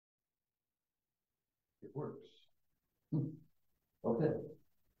It works. Okay.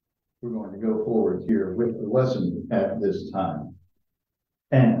 We're going to go forward here with the lesson at this time.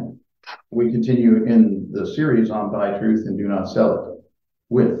 And we continue in the series on Buy Truth and Do Not Sell It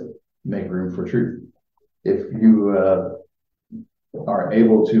with Make Room for Truth. If you are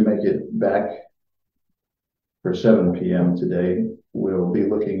able to make it back for 7 p.m. today, we'll be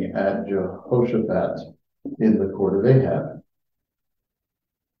looking at Jehoshaphat in the court of Ahab.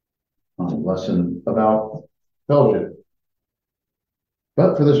 A lesson about fellowship.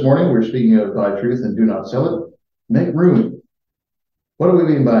 But for this morning, we're speaking of Buy Truth and Do Not Sell It. Make room. What do we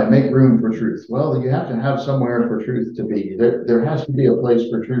mean by make room for truth? Well, you have to have somewhere for truth to be. There has to be a place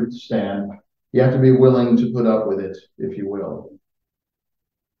for truth to stand. You have to be willing to put up with it, if you will.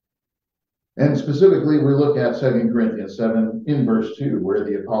 And specifically, we look at 2 Corinthians 7 in verse 2, where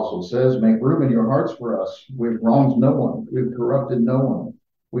the apostle says, make room in your hearts for us. We've wronged no one. We've corrupted no one.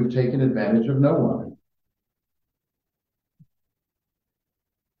 We've taken advantage of no one.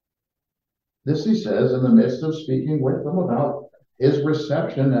 This he says in the midst of speaking with them about his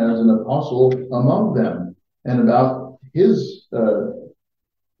reception as an apostle among them and about his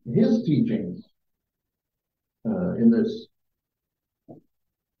teachings in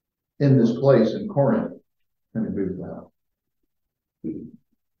this place in Corinth. Let me move that.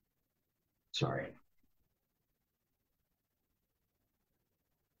 Sorry.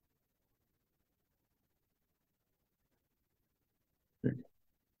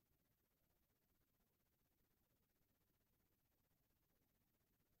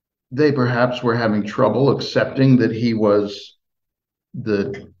 They perhaps were having trouble accepting that he was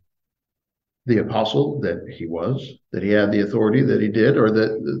the apostle that he was, that he had the authority that he did, or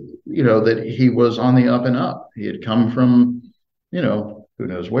that, that he was on the up and up. He had come from, who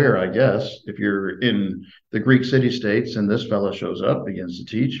knows where, I guess. If you're in the Greek city-states and this fellow shows up, begins to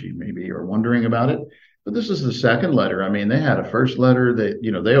teach, you maybe are wondering about it. But this is the second letter. I mean, they had a first letter. They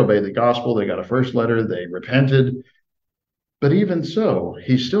obeyed the gospel. They got a first letter. They repented. But even so,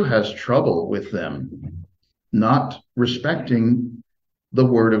 he still has trouble with them not respecting the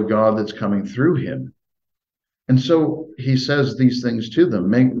word of God that's coming through him. And so he says these things to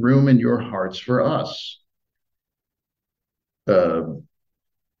them, make room in your hearts for us. They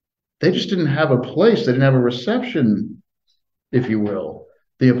just didn't have a place. They didn't have a reception, if you will.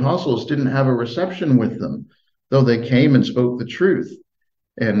 The apostles didn't have a reception with them, though they came and spoke the truth.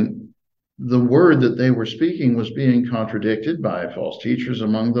 And the word that they were speaking was being contradicted by false teachers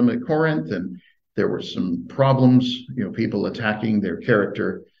among them at Corinth, and there were some problems, people attacking their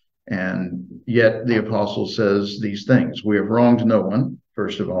character, and yet the apostle says these things. We have wronged no one,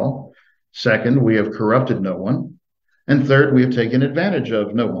 first of all. Second, we have corrupted no one. And third, we have taken advantage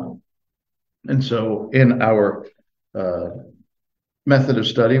of no one. And so in our method of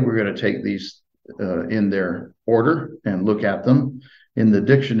study, we're going to take these in their order and look at them. In the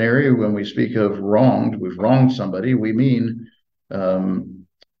dictionary, when we speak of wronged, we've wronged somebody, we mean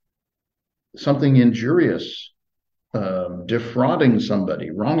something injurious, defrauding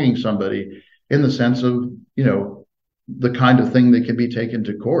somebody, wronging somebody in the sense of, the kind of thing that can be taken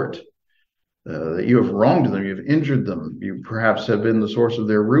to court. That you have wronged them, you've injured them, you perhaps have been the source of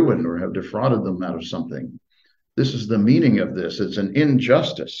their ruin or have defrauded them out of something. This is the meaning of this. It's an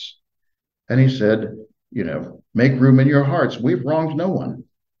injustice. And he said, make room in your hearts. We've wronged no one.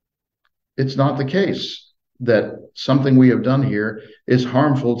 It's not the case that something we have done here is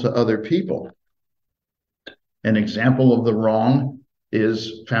harmful to other people. An example of the wrong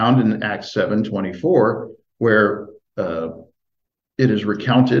is found in Acts 7:24, where it is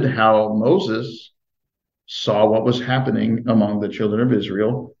recounted how Moses saw what was happening among the children of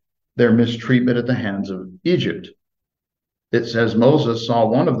Israel, their mistreatment at the hands of Egypt. It says Moses saw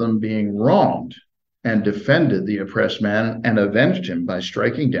one of them being wronged and defended the oppressed man and avenged him by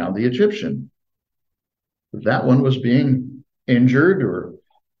striking down the Egyptian. That one was being injured, or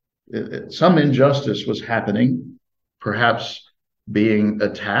some injustice was happening, perhaps being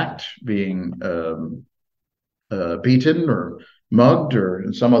attacked, being beaten or mugged, or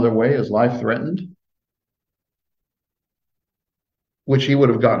in some other way his life threatened, which he would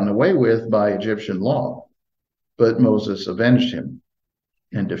have gotten away with by Egyptian law. But Moses avenged him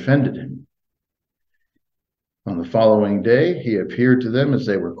and defended him. On the following day, he appeared to them as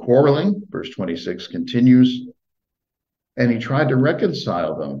they were quarreling. Verse 26 continues. And he tried to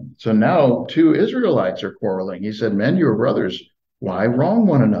reconcile them. So now 2 Israelites are quarreling. He said, men, you are brothers. Why wrong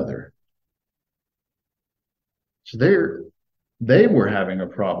one another? So they were having a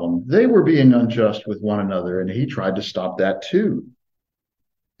problem. They were being unjust with one another, and he tried to stop that too.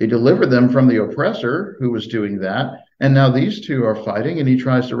 He delivered them from the oppressor who was doing that, And now these two are fighting, and he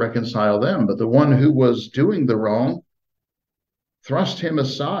tries to reconcile them. But the one who was doing the wrong thrust him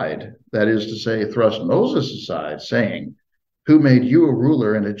aside, that is to say, thrust Moses aside, saying, "Who made you a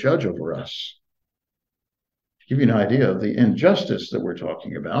ruler and a judge over us?" To give you an idea of the injustice that we're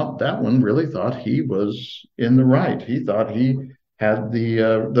talking about, that one really thought he was in the right. He thought he had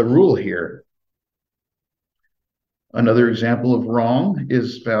the rule here. Another example of wrong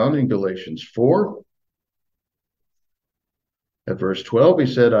is found in Galatians 4. At verse 12, he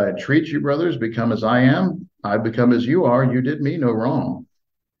said, "I entreat you, brothers, become as I am. I become as you are. You did me no wrong."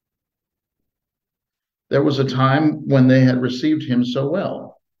 There was a time when they had received him so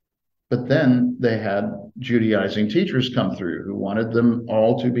well, but then they had Judaizing teachers come through who wanted them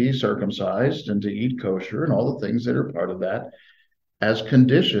all to be circumcised and to eat kosher and all the things that are part of that as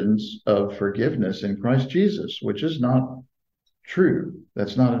conditions of forgiveness in Christ Jesus, which is not true.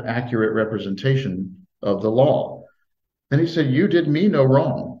 That's not an accurate representation of the law. And he said, "You did me no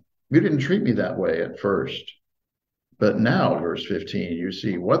wrong. You didn't treat me that way at first. But now," verse 15, "you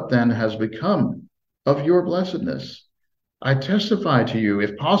see, what then has become of your blessedness? I testify to you,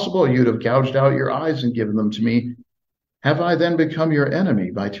 if possible, you'd have gouged out your eyes and given them to me. Have I then become your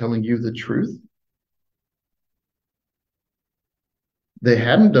enemy by telling you the truth?" They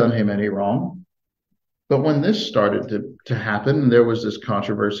hadn't done him any wrong. But when this started to happen, there was this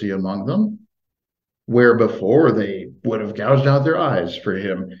controversy among them, where before they would have gouged out their eyes for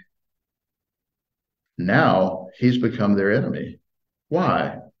him. Now he's become their enemy.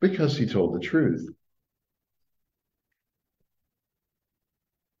 Why? Because he told the truth.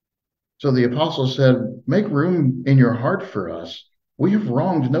 So the apostle said, "Make room in your heart for us. We have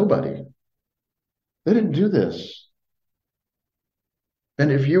wronged nobody." They didn't do this.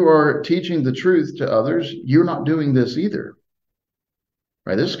 And if you are teaching the truth to others, you're not doing this either.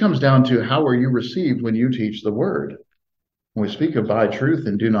 Right? This comes down to, how are you received when you teach the word? When we speak of buy truth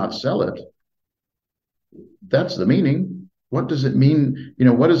and do not sell it, that's the meaning. What does it mean?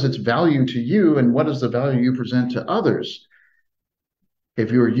 What is its value to you, and what is the value you present to others?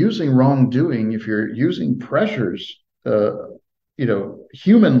 If you're using wrongdoing, if you're using pressures,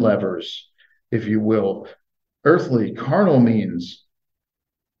 human levers, if you will, earthly, carnal means,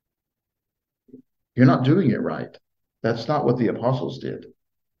 you're not doing it right. That's not what the apostles did.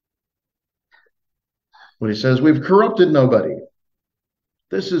 When he says, "We've corrupted nobody,"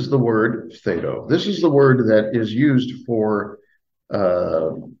 this is the word thedo. This is the word that is used for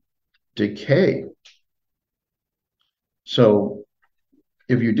decay. So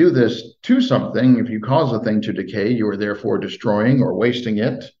if you do this to something, if you cause a thing to decay, you are therefore destroying or wasting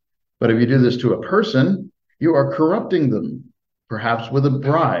it. But if you do this to a person, you are corrupting them, perhaps with a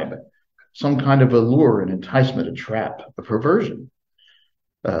bribe, some kind of a lure, an enticement, a trap, a perversion.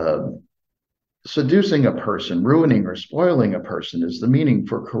 Seducing a person, ruining or spoiling a person is the meaning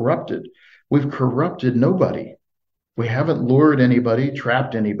for corrupted. We've corrupted nobody. We haven't lured anybody,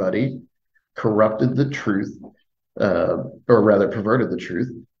 trapped anybody, corrupted the truth, or rather perverted the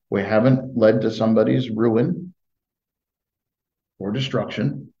truth. We haven't led to somebody's ruin or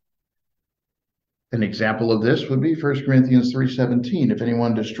destruction. An example of this would be 1 Corinthians 3:17. If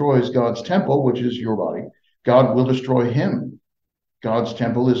anyone destroys God's temple, which is your body, God will destroy him. God's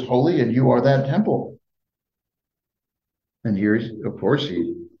temple is holy, and you are that temple. And here, of course,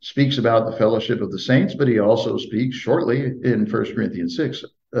 he speaks about the fellowship of the saints, but he also speaks shortly in 1 Corinthians 6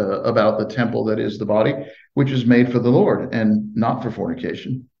 about the temple that is the body, which is made for the Lord and not for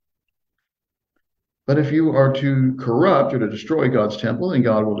fornication. But if you are to corrupt or to destroy God's temple, then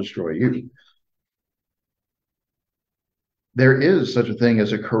God will destroy you. There is such a thing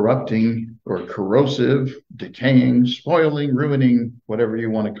as a corrupting or corrosive, decaying, spoiling, ruining, whatever you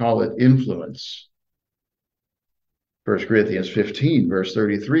want to call it, influence. 1 Corinthians 15, verse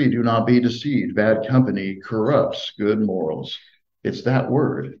 33, "Do not be deceived. Bad company corrupts good morals." It's that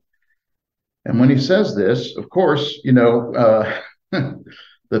word. And when he says this, of course, the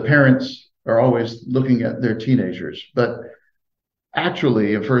parents are always looking at their teenagers. But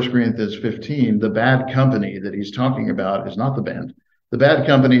actually, in 1 Corinthians 15, the bad company that he's talking about is not the band. The bad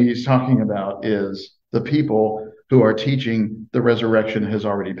company he's talking about is the people who are teaching the resurrection has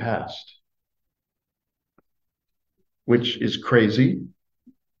already passed, which is crazy,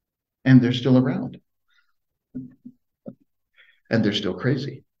 and they're still around. And they're still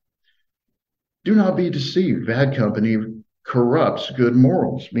crazy. Do not be deceived. Bad company corrupts good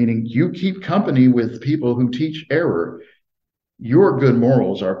morals, meaning you keep company with people who teach error. Your good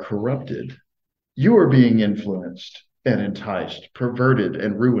morals are corrupted. You are being influenced and enticed, perverted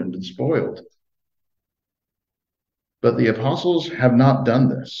and ruined and spoiled. But the apostles have not done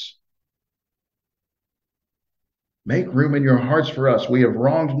this. Make room in your hearts for us. We have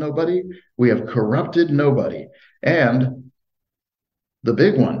wronged nobody. We have corrupted nobody. And the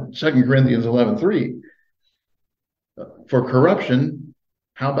big one, 2 Corinthians 11:3, for corruption,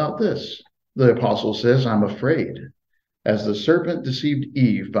 how about this? The apostle says, I'm afraid. As the serpent deceived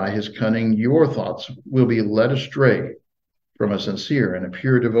Eve by his cunning, your thoughts will be led astray from a sincere and a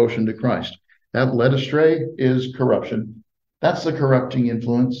pure devotion to Christ. That led astray is corruption. That's the corrupting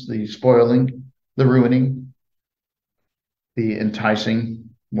influence, the spoiling, the ruining, the enticing,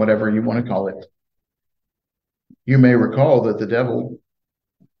 whatever you want to call it. You may recall that the devil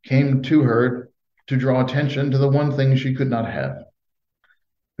came to her to draw attention to the one thing she could not have.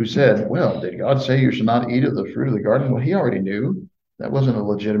 Who said, well, did God say you should not eat of the fruit of the garden? Well, he already knew. That wasn't a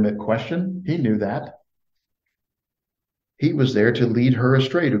legitimate question. He knew that. He was there to lead her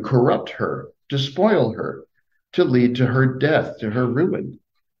astray, to corrupt her, to spoil her, to lead to her death, to her ruin.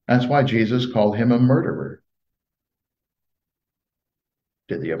 That's why Jesus called him a murderer.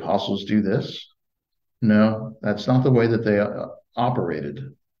 Did the apostles do this? No, that's not the way that they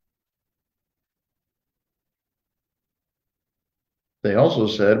operated. They also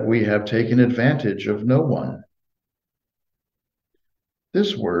said, we have taken advantage of no one.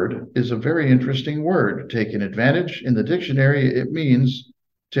 This word is a very interesting word. Taken advantage. In the dictionary, it means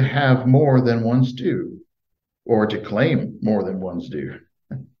to have more than one's due, or to claim more than one's due,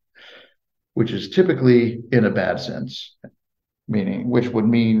 which is typically in a bad sense, which would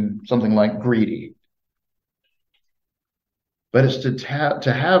mean something like greedy. But it's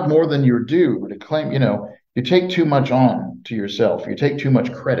to have more than your due, to claim, you take too much on to yourself. You take too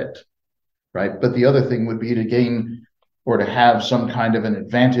much credit, right? But the other thing would be to gain or to have some kind of an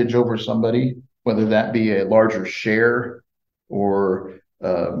advantage over somebody, whether that be a larger share or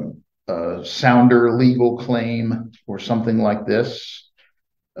a sounder legal claim or something like this.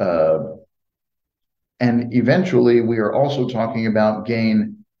 And eventually, we are also talking about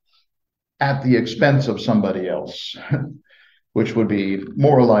gain at the expense of somebody else, which would be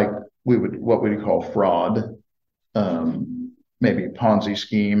more like what we call fraud, maybe Ponzi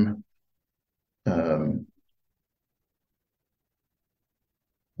scheme,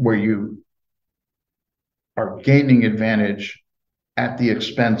 where you are gaining advantage at the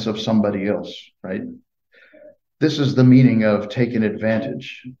expense of somebody else, right? This is the meaning of taken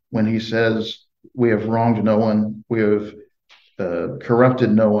advantage. When he says, we have wronged no one, we have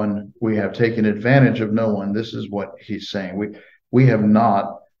corrupted no one, we have taken advantage of no one. This is what he's saying. We have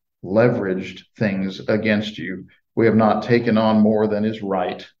not leveraged things against you. We have not taken on more than is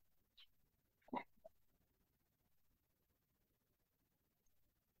right.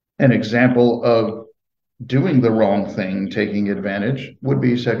 An example of doing the wrong thing, taking advantage, would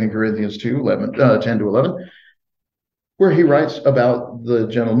be 2 Corinthians 10-11, where he writes about the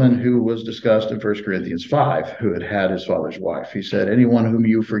gentleman who was discussed in 1 Corinthians 5, who had his father's wife. He said, anyone whom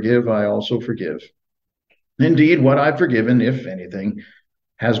you forgive, I also forgive. Indeed, what I've forgiven, if anything,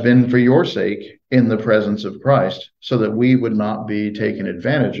 has been for your sake in the presence of Christ, so that we would not be taken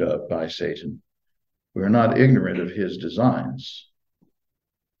advantage of by Satan. We are not ignorant of his designs.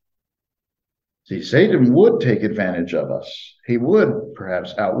 See, Satan would take advantage of us. He would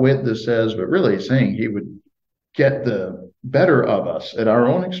perhaps outwit, this says, but really saying he would get the better of us at our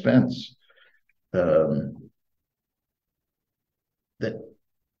own expense. That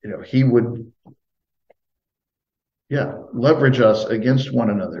he would leverage us against one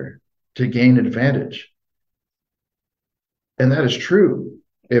another to gain advantage. And that is true.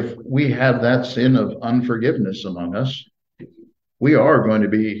 If we have that sin of unforgiveness among us, we are going to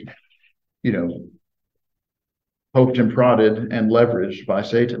be, poked and prodded and leveraged by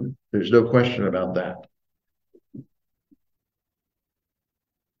Satan. There's no question about that.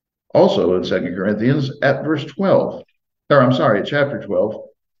 Also in 2 Corinthians at chapter 12,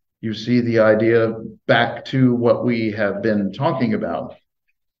 you see the idea back to what we have been talking about.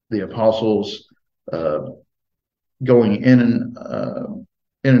 The apostles going in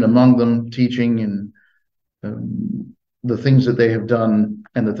and among them, teaching and the things that they have done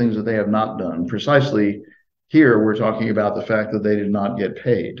and the things that they have not done. Precisely here, we're talking about the fact that they did not get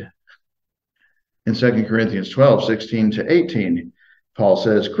paid. In 2 Corinthians 12:16-18, Paul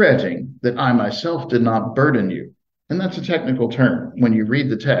says, crediting that I myself did not burden you. And that's a technical term. When you read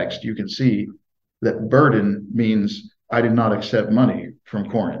the text, you can see that burden means I did not accept money from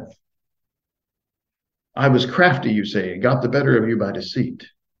Corinth. I was crafty, you say, and got the better of you by deceit.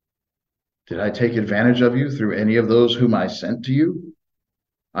 Did I take advantage of you through any of those whom I sent to you?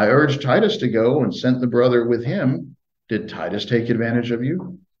 I urged Titus to go and sent the brother with him. Did Titus take advantage of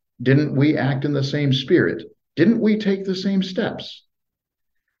you? Didn't we act in the same spirit? Didn't we take the same steps?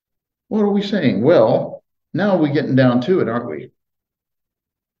 What are we saying? Well, Now we're getting down to it, aren't we?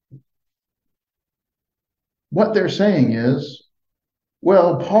 What they're saying is,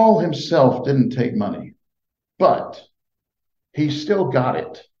 well, Paul himself didn't take money, but he still got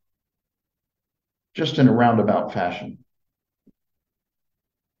it, just in a roundabout fashion.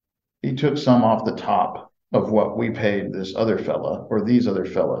 He took some off the top of what we paid this other fella or these other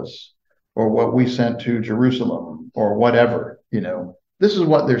fellas, or what we sent to Jerusalem or whatever, This is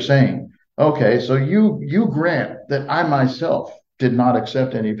what they're saying. Okay, so you grant that I myself did not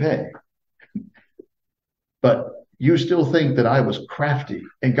accept any pay, but you still think that I was crafty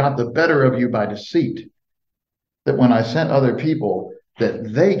and got the better of you by deceit, that when I sent other people,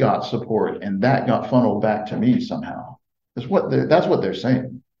 that they got support and that got funneled back to me somehow. That's what they're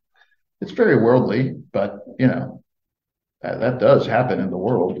saying. It's very worldly, but that does happen in the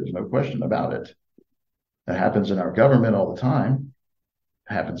world. There's no question about it. That happens in our government all the time.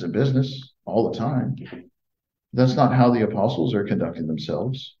 It happens in business all the time. That's not how the apostles are conducting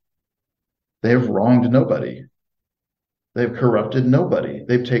themselves. They have wronged nobody. They've corrupted nobody.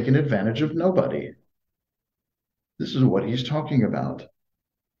 They've taken advantage of nobody. This is what he's talking about.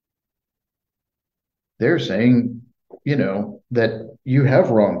 They're saying, that you have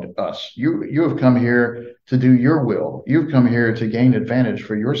wronged us. You have come here to do your will. You've come here to gain advantage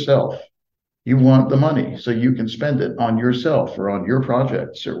for yourself. You want the money so you can spend it on yourself or on your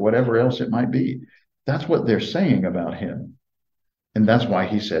projects or whatever else it might be. That's what they're saying about him. And that's why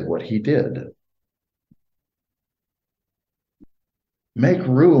he said what he did. Make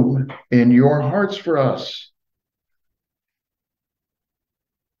room in your hearts for us.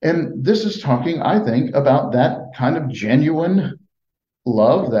 And this is talking, I think, about that kind of genuine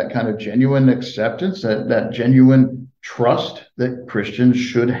love, that kind of genuine acceptance, that genuine trust that Christians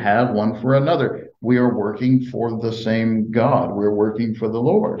should have one for another. We are working for the same God. We're working for the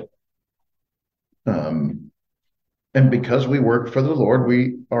Lord. And because we work for the Lord,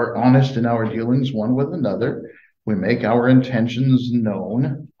 we are honest in our dealings one with another. We make our intentions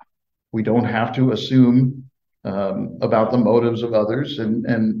known. We don't have to assume about the motives of others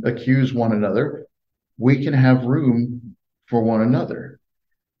and accuse one another. We can have room for one another.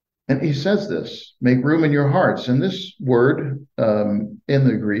 And he says this, make room in your hearts. And this word in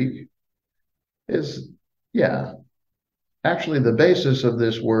the Greek is, actually the basis of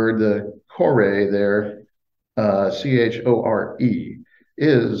this word, the chore there, chore,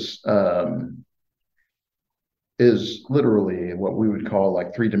 is literally what we would call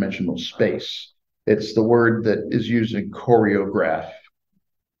like three-dimensional space. It's the word that is used in choreograph.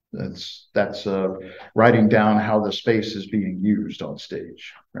 That's writing down how the space is being used on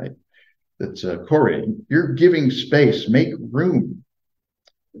stage, right? That's quarreling. You're giving space, make room.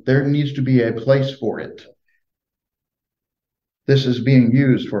 There needs to be a place for it. This is being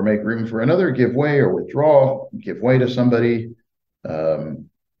used for make room for another, give way or withdraw, give way to somebody,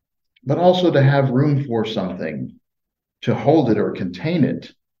 but also to have room for something, to hold it or contain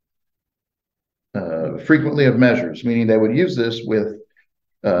it. Frequently of measures, meaning they would use this with,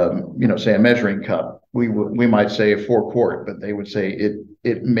 say a measuring cup. We might say a 4-quart, but they would say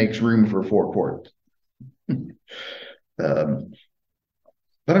it makes room for 4-quart.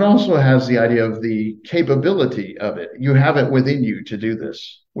 But it also has the idea of the capability of it. You have it within you to do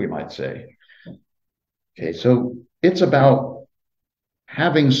this, we might say. Okay, so it's about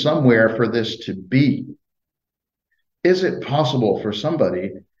having somewhere for this to be. Is it possible for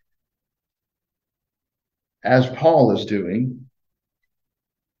somebody, as Paul is doing,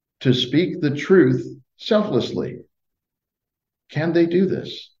 to speak the truth selflessly? Can they do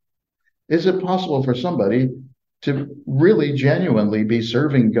this? Is it possible for somebody to really genuinely be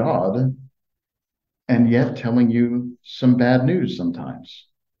serving God and yet telling you some bad news sometimes?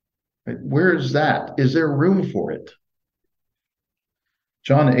 Right? Where is that? Is there room for it?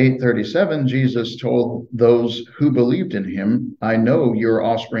 John 8:37, Jesus told those who believed in him, I know you're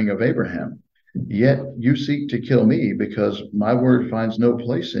offspring of Abraham, yet you seek to kill me because my word finds no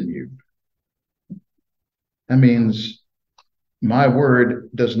place in you. That means my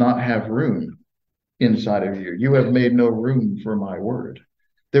word does not have room inside of you. You have made no room for my word.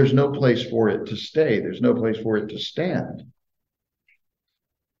 There's no place for it to stay. There's no place for it to stand.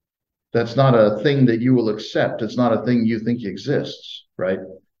 That's not a thing that you will accept. It's not a thing you think exists, right?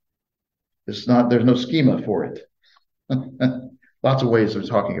 There's no schema for it. Lots of ways of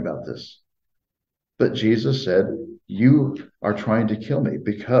talking about this. But Jesus said, you are trying to kill me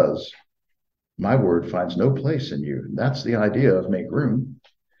because my word finds no place in you. That's the idea of make room.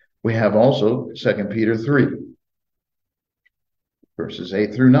 We have also 2 Peter 3, verses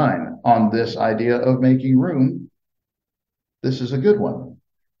 8 through 9, on this idea of making room. This is a good one.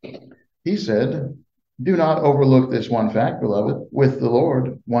 He said, Do not overlook this one fact, beloved. With the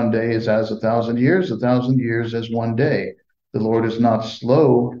Lord, one day is as 1,000 years, 1,000 years as one day. The Lord is not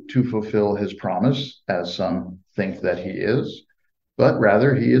slow to fulfill his promise, as some think that he is, but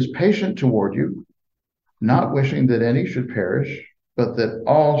rather he is patient toward you, not wishing that any should perish, but that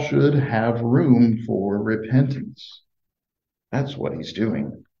all should have room for repentance. That's what he's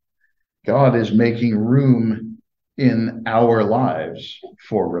doing. God is making room in our lives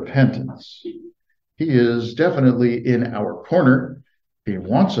for repentance. He is definitely in our corner. He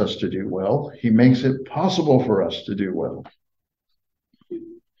wants us to do well. He makes it possible for us to do well.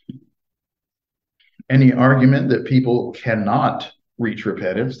 Any argument that people cannot reach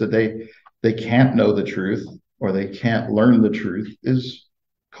repentance, that they can't know the truth or they can't learn the truth, is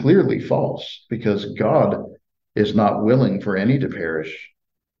clearly false, because God is not willing for any to perish,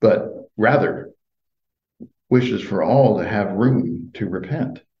 but rather wishes for all to have room to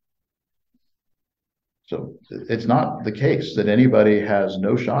repent. So it's not the case that anybody has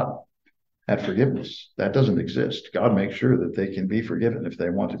no shot at forgiveness. That doesn't exist. God makes sure that they can be forgiven if they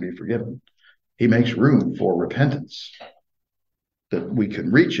want to be forgiven. He makes room for repentance, that we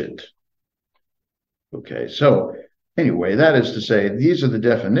can reach it. Okay, so anyway, that is to say, these are the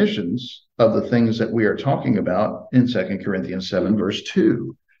definitions of the things that we are talking about in 2 Corinthians 7, verse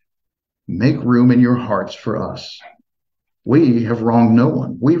 2. Make room in your hearts for us. We have wronged no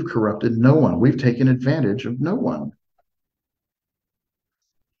one. We've corrupted no one. We've taken advantage of no one.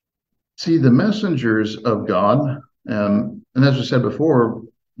 See, the messengers of God, and as I said before,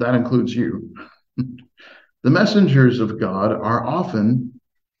 that includes you. The messengers of God are often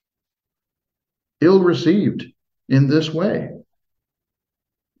ill-received in this way.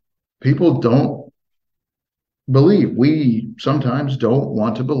 People don't believe. We sometimes don't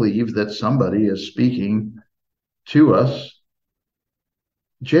want to believe that somebody is speaking to us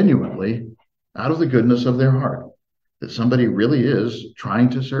genuinely out of the goodness of their heart, that somebody really is trying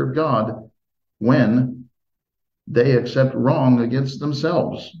to serve God when they accept wrong against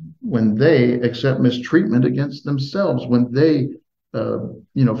themselves, when they accept mistreatment against themselves, when they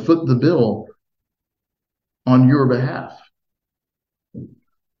foot the bill on your behalf.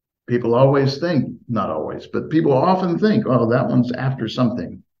 People always think, not always, but people often think, oh, that one's after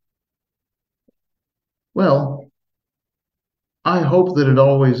something. Well, I hope that it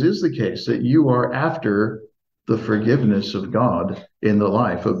always is the case that you are after the forgiveness of God in the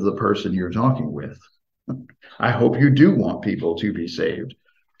life of the person you're talking with. I hope you do want people to be saved,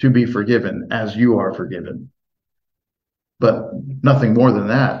 to be forgiven as you are forgiven. But nothing more than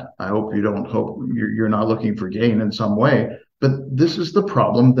that. I hope you're not looking for gain in some way. But this is the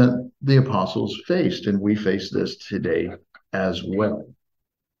problem that the apostles faced, and we face this today as well.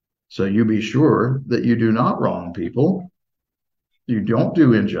 So you be sure that you do not wrong people. You don't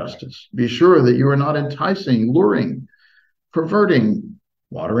do injustice. Be sure that you are not enticing, luring, perverting,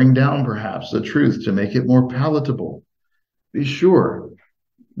 watering down perhaps the truth to make it more palatable. Be sure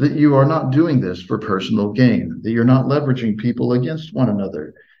that you are not doing this for personal gain, that you're not leveraging people against one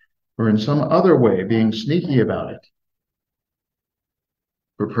another, or in some other way being sneaky about it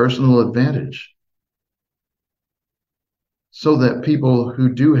for personal advantage, so that people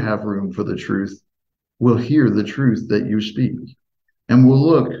who do have room for the truth will hear the truth that you speak and will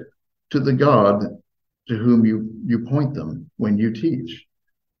look to the God to whom you point them when you teach.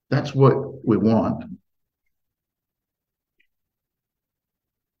 That's what we want.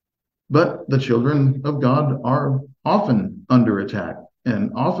 But the children of God are often under attack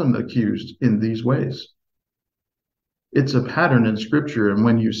and often accused in these ways. It's a pattern in Scripture, and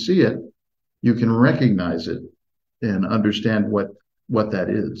when you see it, you can recognize it and understand what that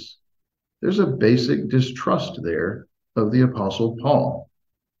is. There's a basic distrust there of the Apostle Paul.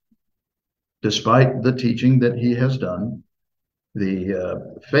 Despite the teaching that he has done,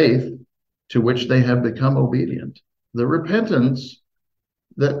 the faith to which they have become obedient, the repentance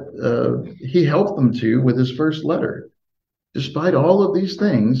that he helped them to with his first letter. Despite all of these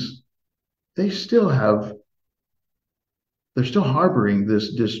things, they're still harboring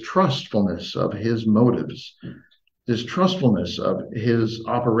this distrustfulness of his motives, distrustfulness of his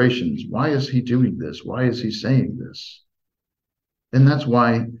operations. Why is he doing this? Why is he saying this? And that's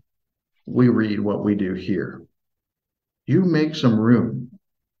why we read what we do here. You make some room.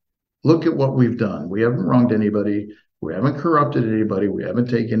 Look at what we've done. We haven't wronged anybody. We haven't corrupted anybody. We haven't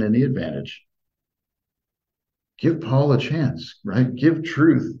taken any advantage. Give Paul a chance, right? Give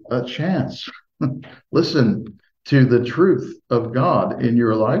truth a chance. Listen to the truth of God in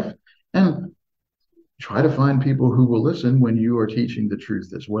your life and try to find people who will listen when you are teaching the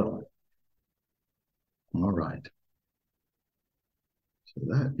truth as well. All right. So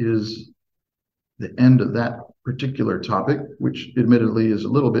that is the end of that particular topic, which admittedly is a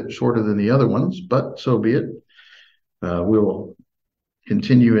little bit shorter than the other ones, but so be it. We'll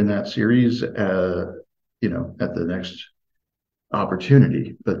continue in that series, at the next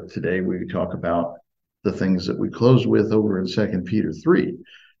opportunity. But today we talk about the things that we closed with over in 2 Peter 3.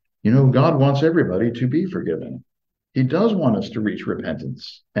 God wants everybody to be forgiven. He does want us to reach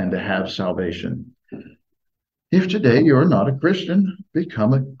repentance and to have salvation. If today you're not a Christian,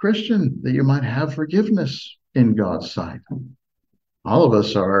 become a Christian that you might have forgiveness in God's sight. All of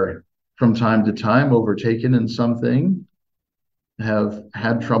us are, from time to time, overtaken in something, have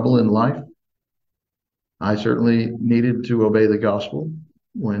had trouble in life. I certainly needed to obey the gospel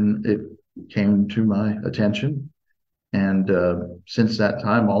when it came to my attention. And since that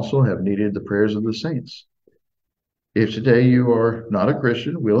time also have needed the prayers of the saints. If today you are not a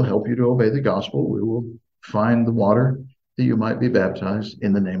Christian, we'll help you to obey the gospel. We will find the water that you might be baptized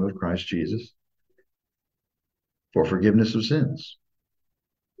in the name of Christ Jesus for forgiveness of sins.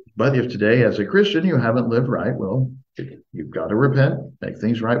 But if today, as a Christian, you haven't lived right, well, you've got to repent, make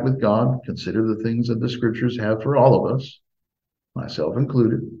things right with God, consider the things that the scriptures have for all of us, myself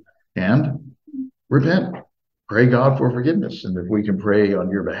included, and repent. Pray God for forgiveness. And if we can pray on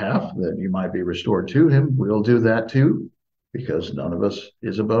your behalf that you might be restored to him, we'll do that too, because none of us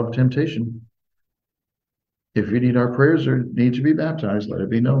is above temptation. If you need our prayers or need to be baptized, let it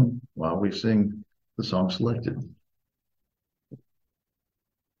be known while we sing the song selected.